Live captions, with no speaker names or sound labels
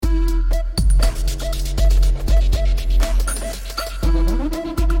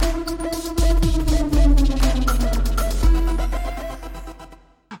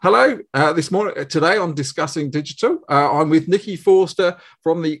Hello. Today I'm discussing digital. I'm with Nikie Forster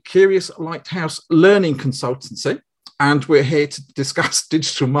from the Curious Lighthouse Learning Consultancy, and we're here to discuss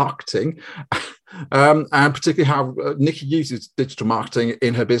digital marketing, and particularly how Nikie uses digital marketing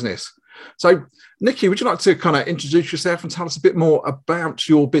in her business. So, Nikie, would you like to kind of introduce yourself and tell us a bit more about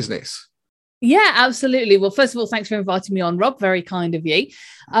your business? Yeah, absolutely. Well, first of all, thanks for inviting me on, Rob. Very kind of you.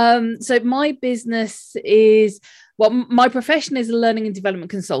 So my business is, my profession is a learning and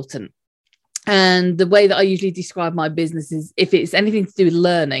development consultant. And the way that I usually describe my business is if it's anything to do with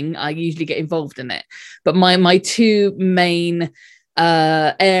learning, I usually get involved in it. But my two main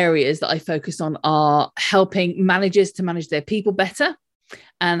areas that I focus on are helping managers to manage their people better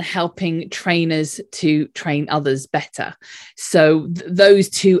and helping trainers to train others better. So those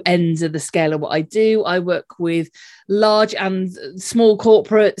two ends of the scale are what I do. I work with large and small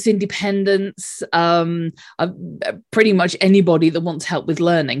corporates, independents, pretty much anybody that wants help with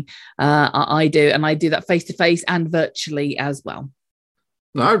learning. I do, and I do that face-to-face and virtually as well.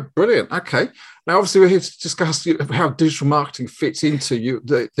 No, brilliant. Okay. Now, obviously, we're here to discuss how digital marketing fits into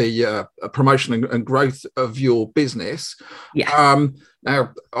the promotion and growth of your business. Yeah.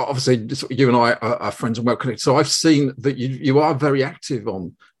 Now, obviously, you and I are friends and well connected. So I've seen that you are very active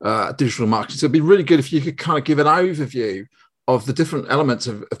on digital marketing. So it'd be really good if you could kind of give an overview of the different elements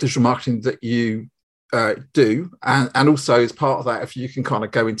of digital marketing that you do, and also as part of that, if you can kind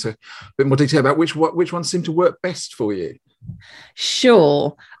of go into a bit more detail about which ones seem to work best for you.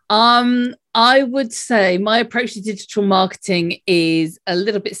 Sure. I would say my approach to digital marketing is a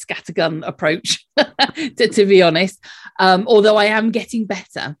little bit scattergun approach, to be honest, although I am getting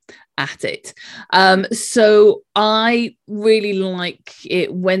better at it. So I really like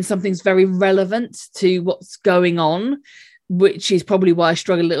it when something's very relevant to what's going on, which is probably why I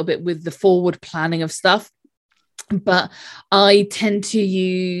struggle a little bit with the forward planning of stuff. But I tend to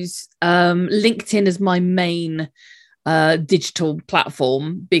use LinkedIn as my main digital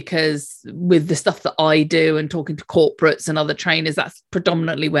platform, because with the stuff that I do and talking to corporates and other trainers, that's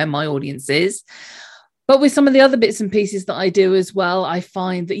predominantly where my audience is. But with some of the other bits and pieces that I do as well, I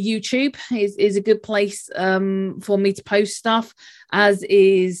find that YouTube is a good place for me to post stuff, as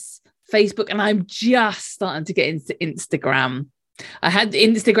is Facebook, and I'm just starting to get into Instagram.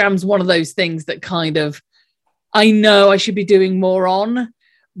 Instagram's one of those things that kind of, I know I should be doing more on,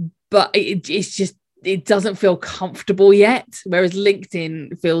 but it doesn't feel comfortable yet, whereas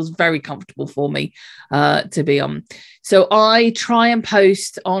LinkedIn feels very comfortable for me to be on. So I try and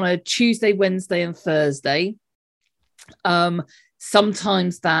post on a Tuesday, Wednesday, and Thursday.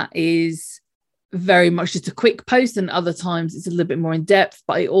 Sometimes that is very much just a quick post, and other times it's a little bit more in depth,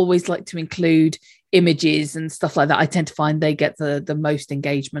 but I always like to include images and stuff like that. I tend to find they get the most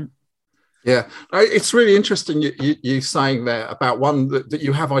engagement. Yeah, it's really interesting you saying there about one that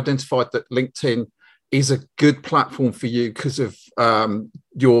you have identified that LinkedIn is a good platform for you because of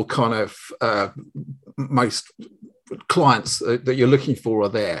your kind of most clients that you're looking for are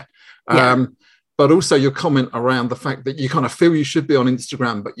there. Yeah. But also your comment around the fact that you kind of feel you should be on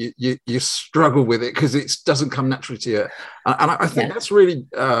Instagram, but you struggle with it because it doesn't come naturally to you. And I think that's really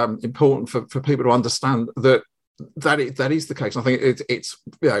important for people to understand that is the case. I think it's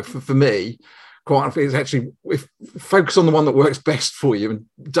for me, quite often it's actually focus on the one that works best for you, and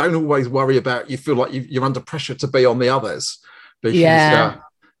don't always worry about you feel like you're under pressure to be on the others. Because,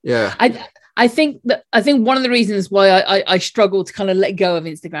 I think one of the reasons why I struggle to kind of let go of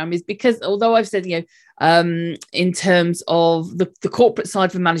Instagram is because, although I've said, in terms of the corporate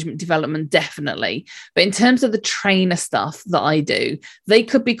side for management development, definitely, but in terms of the trainer stuff that I do, they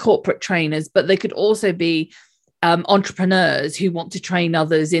could be corporate trainers, but they could also be entrepreneurs who want to train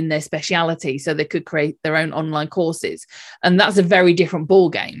others in their speciality, so they could create their own online courses, and that's a very different ball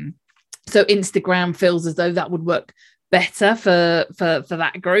game. So Instagram feels as though that would work better for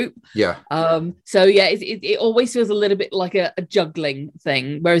that group. It always feels a little bit like a juggling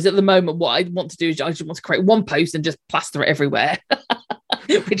thing, whereas at the moment what I want to do is I just want to create one post and just plaster it everywhere.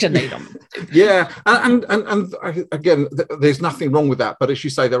 Which I know you don't. Yeah, and again, there's nothing wrong with that. But as you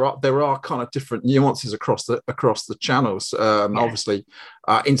say, there are kind of different nuances across the channels. Obviously,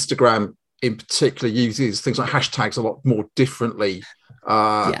 Instagram in particular uses things like hashtags a lot more differently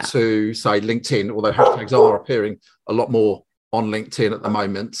to say LinkedIn, although hashtags are appearing a lot more on LinkedIn at the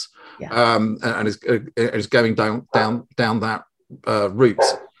moment, and is going down that route.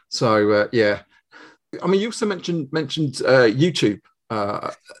 So I mean, you also mentioned YouTube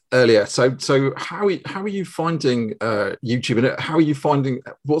earlier. So how are you finding YouTube, and how are you finding,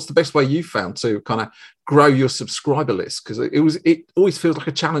 what's the best way you found to kind of grow your subscriber list? Because it always feels like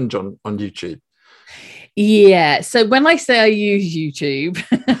a challenge on YouTube. Yeah. So when I say I use YouTube,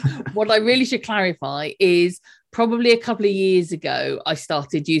 what I really should clarify is probably a couple of years ago, I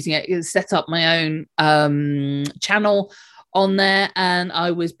started using it, set up my own channel on there, and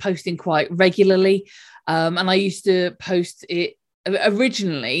I was posting quite regularly. And I used to post it.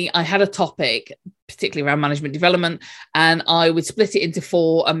 Originally, I had a topic, particularly around management development, and I would split it into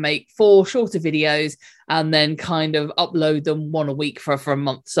 4 and make 4 shorter videos and then kind of upload them 1 a week for a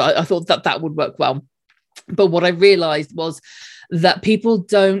month. So I thought that would work well. But what I realized was that people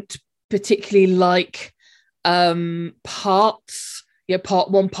don't particularly like parts,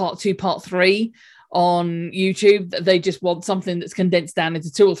 part 1, part 2, part 3 on YouTube. They just want something that's condensed down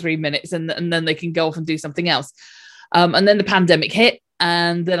into 2 or 3 minutes, and then they can go off and do something else. And then the pandemic hit,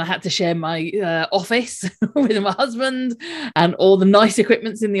 and then I had to share my office with my husband and all the nice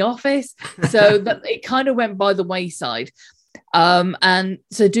equipments in the office. So that it kind of went by the wayside. And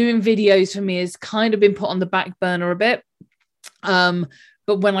so doing videos for me has kind of been put on the back burner a bit. But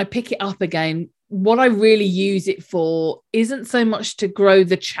when I pick it up again, what I really use it for isn't so much to grow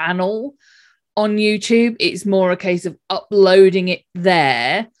the channel on YouTube. It's more a case of uploading it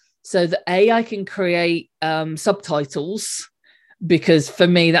there so that I can create subtitles, because for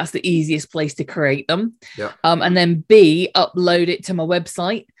me, that's the easiest place to create them. Yeah. And then B, upload it to my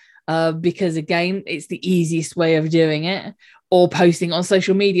website, because again, it's the easiest way of doing it, or posting on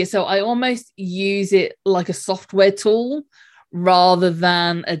social media. So I almost use it like a software tool rather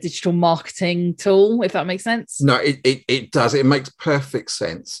than a digital marketing tool, if that makes sense. No, it does. It makes perfect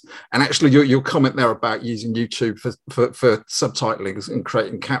sense. And actually, your comment there about using YouTube for subtitling and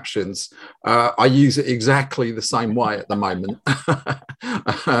creating captions, I use it exactly the same way at the moment.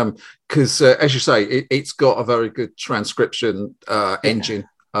 Because, as you say, it's got a very good transcription engine.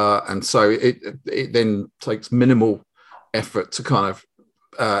 And so it then takes minimal effort to kind of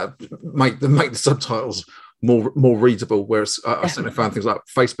make the subtitles more readable, whereas I certainly found things like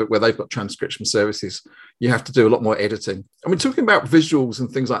Facebook, where they've got transcription services, you have to do a lot more editing. I mean, talking about visuals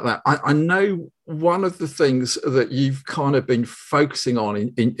and things like that, I know one of the things that you've kind of been focusing on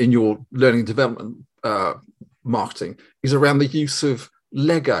in your learning and development marketing is around the use of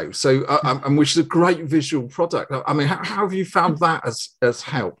Lego, so which is a great visual product. I mean, how have you found that has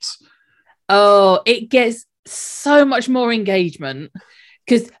helped? Oh, it gets so much more engagement,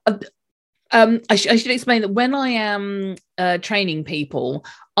 because I should explain that when I am training people,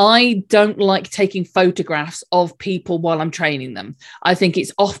 I don't like taking photographs of people while I'm training them. I think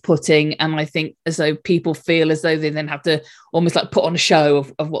it's off-putting, and I think as though people feel as though they then have to almost like put on a show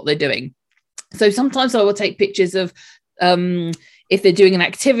of what they're doing. So sometimes I will take pictures of if they're doing an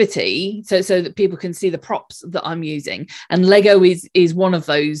activity, so that people can see the props that I'm using, and Lego is one of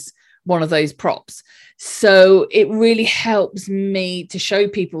those props. So it really helps me to show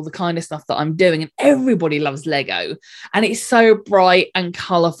people the kind of stuff that I'm doing. And everybody loves Lego, and it's so bright and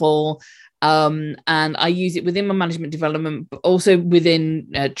colorful. And I use it within my management development, but also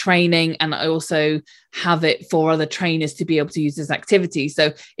within training. And I also have it for other trainers to be able to use as activities.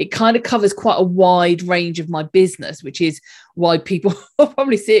 So it kind of covers quite a wide range of my business, which is why people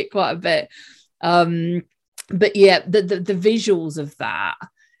probably see it quite a bit. But yeah, the visuals of that,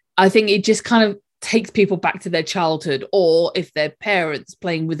 I think it just kind of takes people back to their childhood, or if they're parents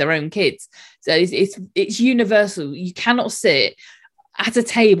playing with their own kids. So it's universal. You cannot sit at a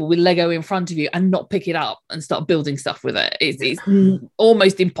table with Lego in front of you and not pick it up and start building stuff with it. It's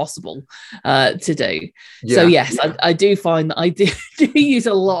almost impossible to do. Yeah. So yes, yeah. I do find that I do use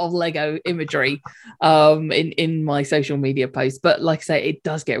a lot of Lego imagery in my social media posts, but like I say, it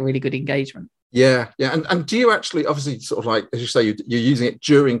does get really good engagement. Yeah. And do you actually, obviously, sort of like, as you say, you're using it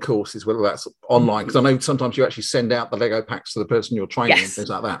during courses, whether that's online, because I know sometimes you actually send out the Lego packs to the person you're training, yes, and things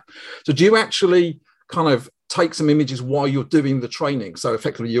like that. So do you actually kind of take some images while you're doing the training? So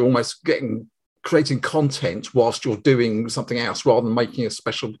effectively, you're almost creating content whilst you're doing something else, rather than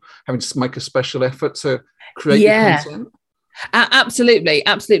having to make a special effort to create the content? Absolutely.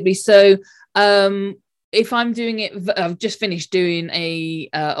 So if I'm doing it, I've just finished doing a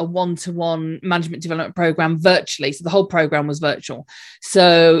one-to-one management development program virtually. So the whole program was virtual.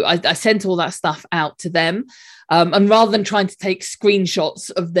 So I sent all that stuff out to them. And rather than trying to take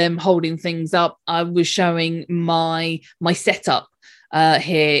screenshots of them holding things up, I was showing my setup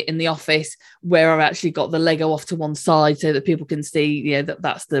here in the office, where I've actually got the Lego off to one side so that people can see,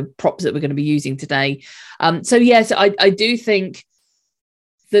 that's the props that we're going to be using today. So yes, I do think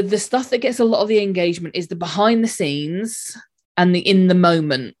the stuff that gets a lot of the engagement is the behind the scenes and the in the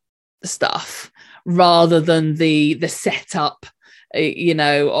moment stuff, rather than the setup,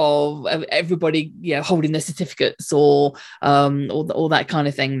 of everybody, holding their certificates or that kind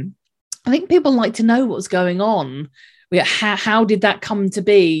of thing. I think people like to know what's going on. How did that come to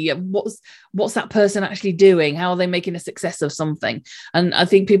be? What's that person actually doing? How are they making a success of something? And I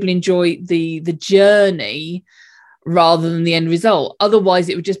think people enjoy the journey rather than the end result. Otherwise,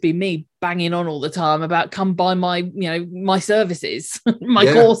 it would just be me banging on all the time about come buy my my services, my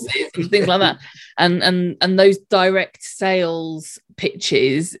courses, and things like that. And those direct sales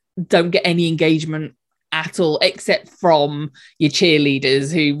pitches don't get any engagement at all, except from your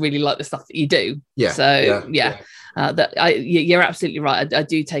cheerleaders who really like the stuff that you do. You're absolutely right. I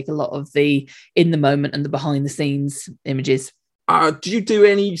do take a lot of the in the moment and the behind the scenes images. Do you do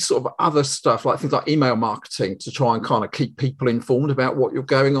any sort of other stuff, like things like email marketing, to try and kind of keep people informed about what you're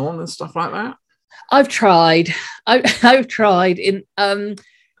going on and stuff like that? I've tried. I've tried.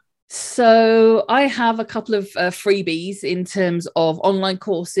 So I have a couple of freebies in terms of online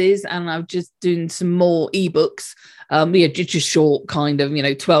courses, and I'm just doing some more ebooks. Just short kind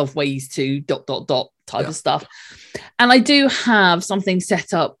of 12 ways to ... type of stuff. And I do have something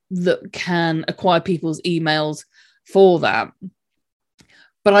set up that can acquire people's emails for that.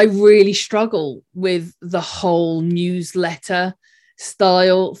 But I really struggle with the whole newsletter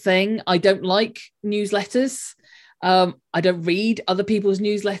style thing. I don't like newsletters. I don't read other people's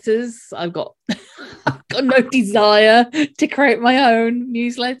newsletters. I've got no desire to create my own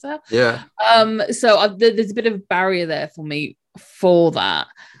newsletter. Yeah. So there's a bit of a barrier there for me for that.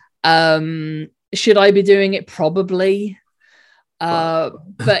 Should I be doing it? Probably.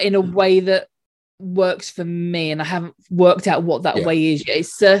 But in a way that works for me, and I haven't worked out what that way is yet.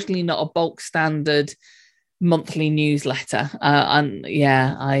 It's certainly not a bulk standard monthly newsletter. I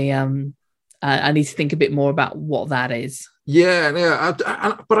need to think a bit more about what that is. But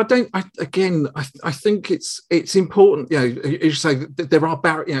I think it's important. You say that there are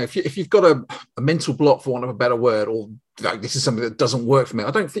barriers. If you've got a mental block, for want of a better word, or like, this is something that doesn't work for me, I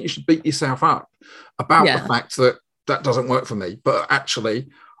don't think you should beat yourself up about the fact that doesn't work for me. But actually,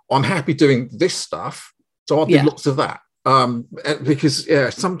 I'm happy doing this stuff, so I'll do lots of that. Because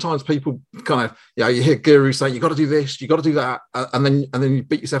sometimes people kind of you hear gurus say you got to do this, you got to do that, and then you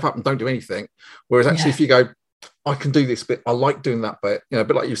beat yourself up and don't do anything. Whereas actually, if you go, I can do this bit, I like doing that bit, a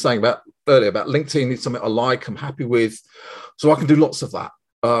bit like you were saying about earlier about LinkedIn is something I like, I'm happy with, so I can do lots of that.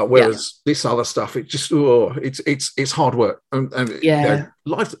 Whereas this other stuff, it just it's hard work, and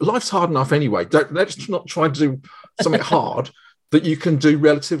life's hard enough anyway. Let's not try to do something hard that you can do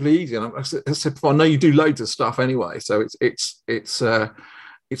relatively easy. And as I said before, I know you do loads of stuff anyway, so it's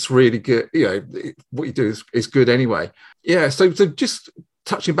really good. What you do is good anyway. So just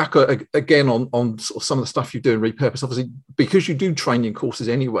touching back again on sort of some of the stuff you do in Repurpose, obviously because you do training courses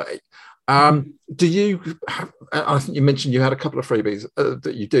anyway. Do you have, I think you mentioned you had a couple of freebies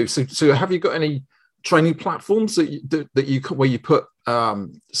that you do. So have you got any training platforms where you put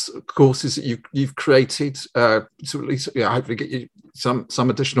courses that you've created to at least hopefully get you some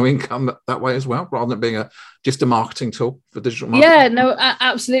additional income that way as well, rather than being just a marketing tool for digital marketing?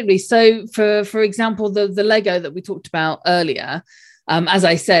 Absolutely. So for example, the Lego that we talked about earlier, as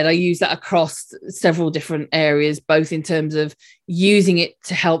I said, I use that across several different areas, both in terms of using it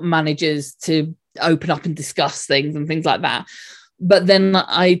to help managers to open up and discuss things and things like that. But then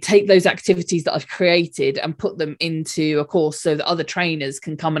I take those activities that I've created and put them into a course so that other trainers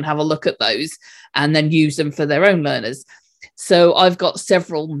can come and have a look at those and then use them for their own learners. So I've got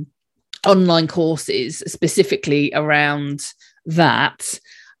several online courses specifically around that.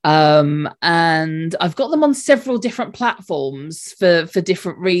 And I've got them on several different platforms for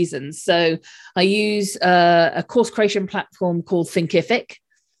different reasons. So I use a course creation platform called Thinkific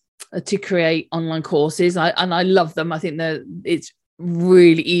to create online courses. I love them. I think it's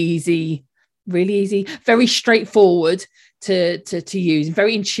really easy, very straightforward to use,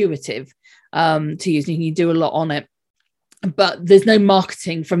 very intuitive to use. And you can do a lot on it, but there's no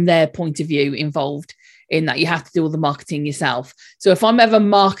marketing from their point of view involved in that. You have to do all the marketing yourself. So if I'm ever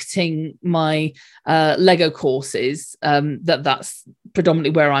marketing my Lego courses, that's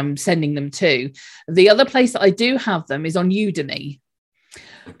predominantly where I'm sending them to. The other place that I do have them is on Udemy.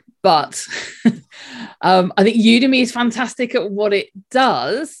 But I think Udemy is fantastic at what it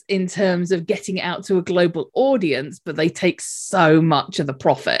does in terms of getting it out to a global audience, but they take so much of the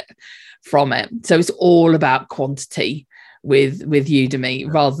profit from it. So it's all about quantity with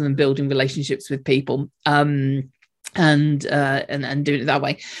Udemy rather than building relationships with people and doing it that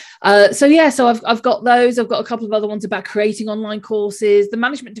way. So I've got those. I've got a couple of other ones about creating online courses. The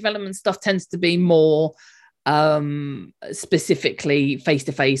management development stuff tends to be more specifically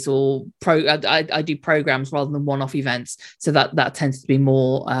face-to-face or I do programs rather than one-off events, so that tends to be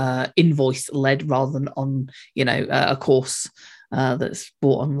more invoice led rather than on a course that's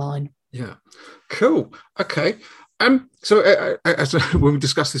bought online. Yeah. Cool. Okay. So as when we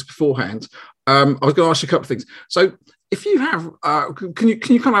discussed this beforehand, I was going to ask you a couple of things. So if you have, can you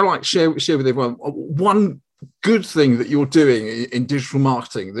kind of like share with everyone one good thing that you're doing in digital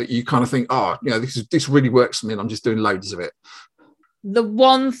marketing that you kind of think, oh, this really works for me, and I'm just doing loads of it? The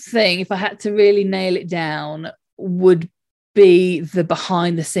one thing, if I had to really nail it down, would be the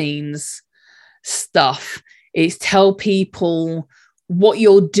behind the scenes stuff. It's tell people what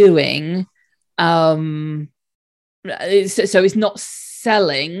you're doing. So it's not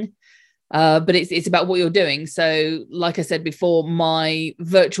selling, but it's about what you're doing. So like I said before, my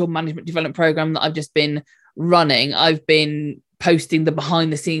virtual management development program that I've just been running, I've been posting the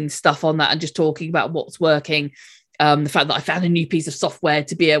behind the scenes stuff on that and just talking about what's working. The fact that I found a new piece of software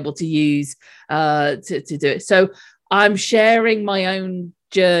to be able to use to do it. So I'm sharing my own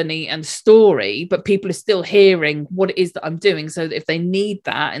journey and story, but people are still hearing what it is that I'm doing, so that if they need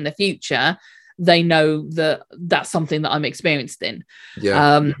that in the future, they know that that's something that I'm experienced in.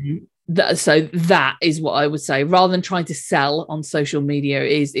 So that is what I would say, rather than trying to sell on social media,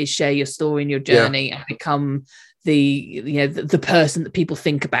 is share your story and your journey and become the person that people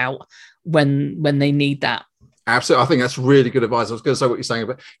think about when they need that. Absolutely. I think that's really good advice. I was going to say what you're saying,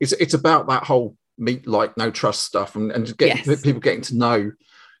 but it's about that whole meet, like, no trust stuff, and just people getting to know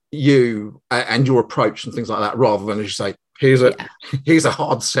you and your approach and things like that, rather than, as you say, here's a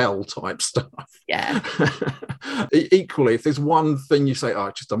hard sell type stuff. Yeah. Equally, if there's one thing you say, oh,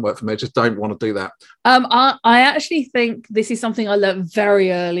 it just doesn't work for me, I just don't want to do that. I actually think this is something I learned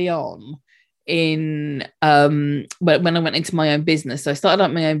very early on in when I went into my own business. So I started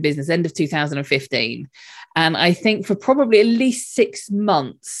up my own business end of 2015, and I think for probably at least 6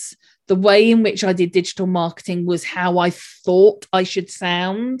 months, the way in which I did digital marketing was how I thought I should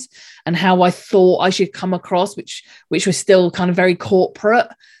sound and how I thought I should come across, which was still kind of very corporate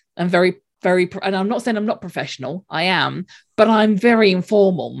and very, and I'm not saying I'm not professional, I am, but I'm very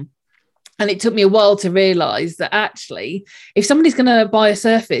informal. And it took me a while to realize that actually, if somebody's going to buy a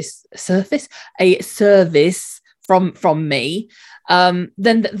service from me,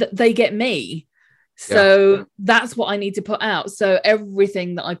 then they get me. So that's what I need to put out. So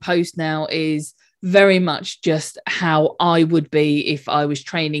everything that I post now is very much just how I would be if I was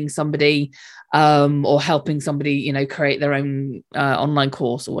training somebody or helping somebody, create their own online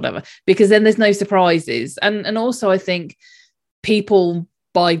course or whatever, because then there's no surprises. And also I think people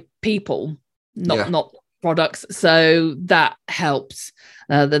buy people, not products. So that helps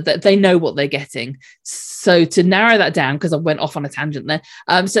that they know what they're getting. So to narrow that down, because I went off on a tangent there.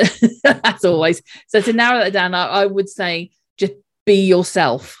 So as always, so to narrow that down, I would say just be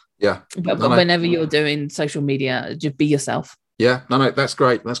yourself. Yeah. But whenever you're doing social media, just be yourself. Yeah. No, that's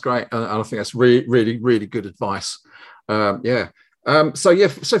great. That's great. And I think that's really, really, really good advice. So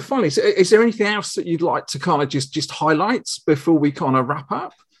finally, is there anything else that you'd like to kind of just highlight before we kind of wrap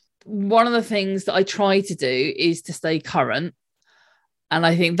up? One of the things that I try to do is to stay current. And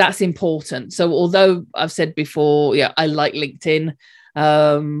I think that's important. So although I've said before, I like LinkedIn,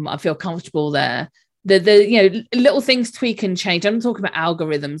 I feel comfortable there. The little things tweak and change. I'm not talking about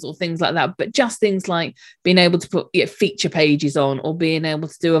algorithms or things like that, but just things like being able to put feature pages on, or being able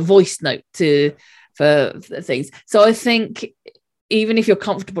to do a voice note for things. So I think even if you're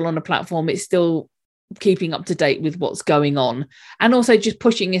comfortable on a platform, it's still keeping up to date with what's going on, and also just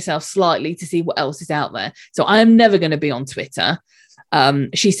pushing yourself slightly to see what else is out there. So I am never going to be on Twitter.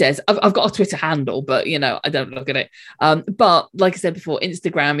 She says I've got a Twitter handle, but I don't look at it. But like I said before,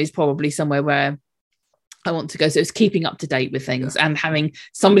 Instagram is probably somewhere where I want to go. So it's keeping up to date with things and having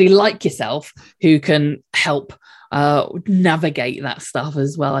somebody like yourself who can help navigate that stuff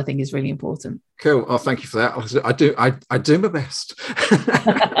as well, I think is really important. Cool. Oh, thank you for that. I do my best.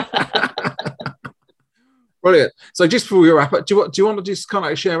 Brilliant. So just before we wrap up, do you want to just kind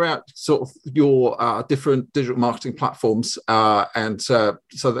of share out sort of your different digital marketing platforms, and so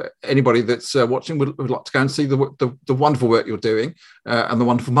that anybody that's watching would like to go and see the wonderful work you're doing and the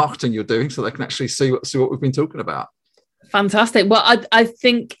wonderful marketing you're doing, so they can actually see what we've been talking about. Fantastic. Well, I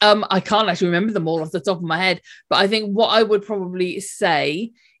think I can't actually remember them all off the top of my head, but I think what I would probably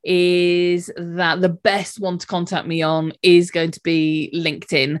say is that the best one to contact me on is going to be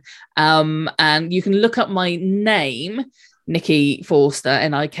LinkedIn. And you can look up my name, Nikie Forster,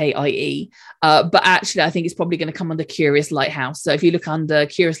 Nikie. But actually, I think it's probably going to come under Curious Lighthouse. So if you look under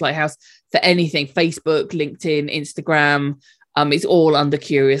Curious Lighthouse for anything, Facebook, LinkedIn, Instagram, it's all under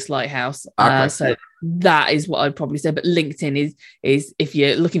Curious Lighthouse. Okay. So that is what I'd probably say. But LinkedIn is if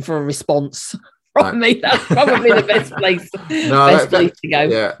you're looking for a response from me, that's probably the best place. Place to go.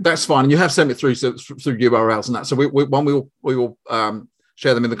 Yeah, that's fine. And you have sent it through URLs and that. So we will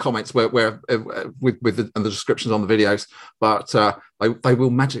share them in the comments where with the descriptions on the videos. But they will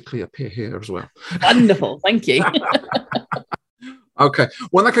magically appear here as well. Wonderful, thank you. Okay.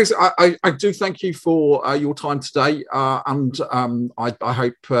 Well, in that case, I do thank you for your time today. And I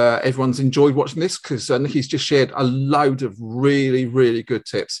hope everyone's enjoyed watching this, because Nikki's just shared a load of really, really good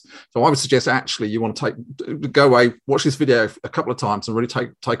tips. So I would suggest actually you want to go away, watch this video a couple of times and really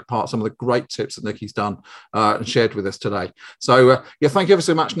take apart some of the great tips that Nikki's done and shared with us today. So yeah, thank you ever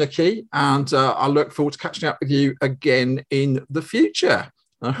so much, Nikie. And I look forward to catching up with you again in the future.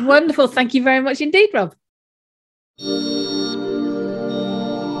 Wonderful. Thank you very much indeed, Rob.